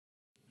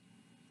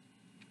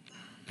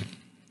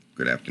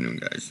Good afternoon,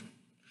 guys.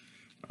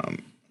 I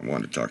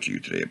wanted to talk to you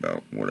today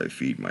about what I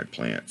feed my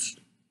plants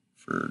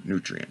for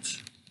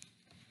nutrients.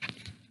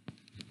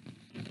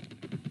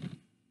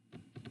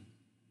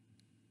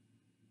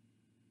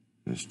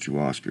 There's two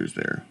Oscars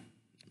there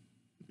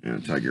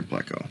and a Tiger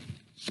Pleco.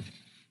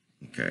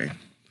 Okay,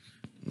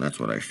 and that's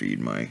what I feed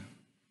my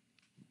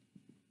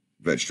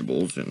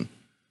vegetables and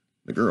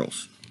the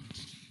girls.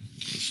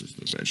 This is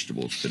the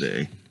vegetables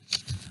today.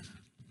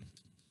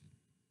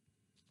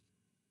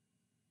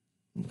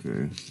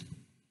 Okay.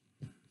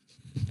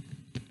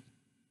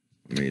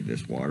 I made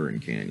this watering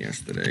can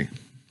yesterday.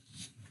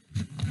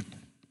 I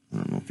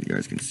don't know if you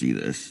guys can see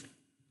this.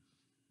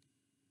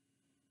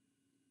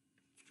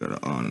 It's got an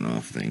on and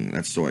off thing.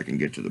 That's so I can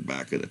get to the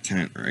back of the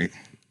tent, right?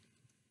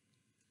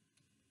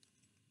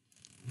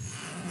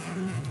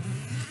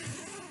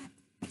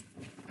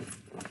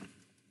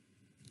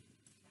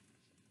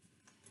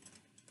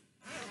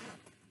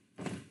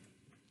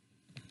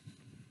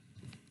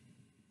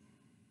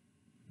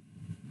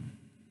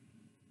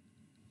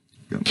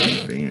 Got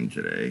my van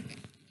today.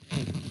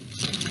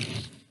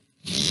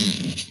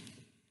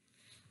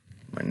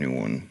 My new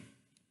one.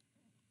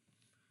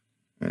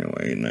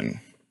 Anyway, and then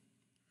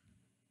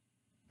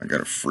I got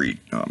a free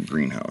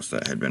greenhouse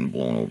that had been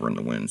blown over in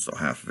the wind, so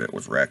half of it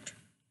was wrecked.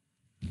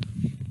 I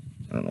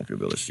don't know if you'll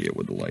be able to see it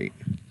with the light,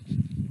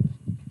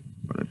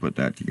 but I put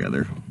that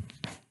together.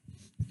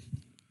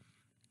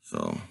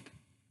 So,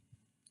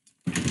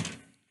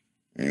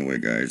 anyway,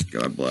 guys,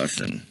 God bless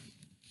and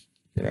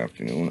good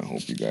afternoon. I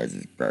hope you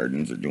guys'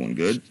 gardens are doing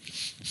good.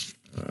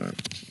 Hope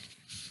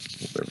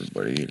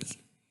everybody is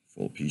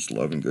full of peace,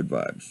 love, and good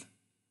vibes.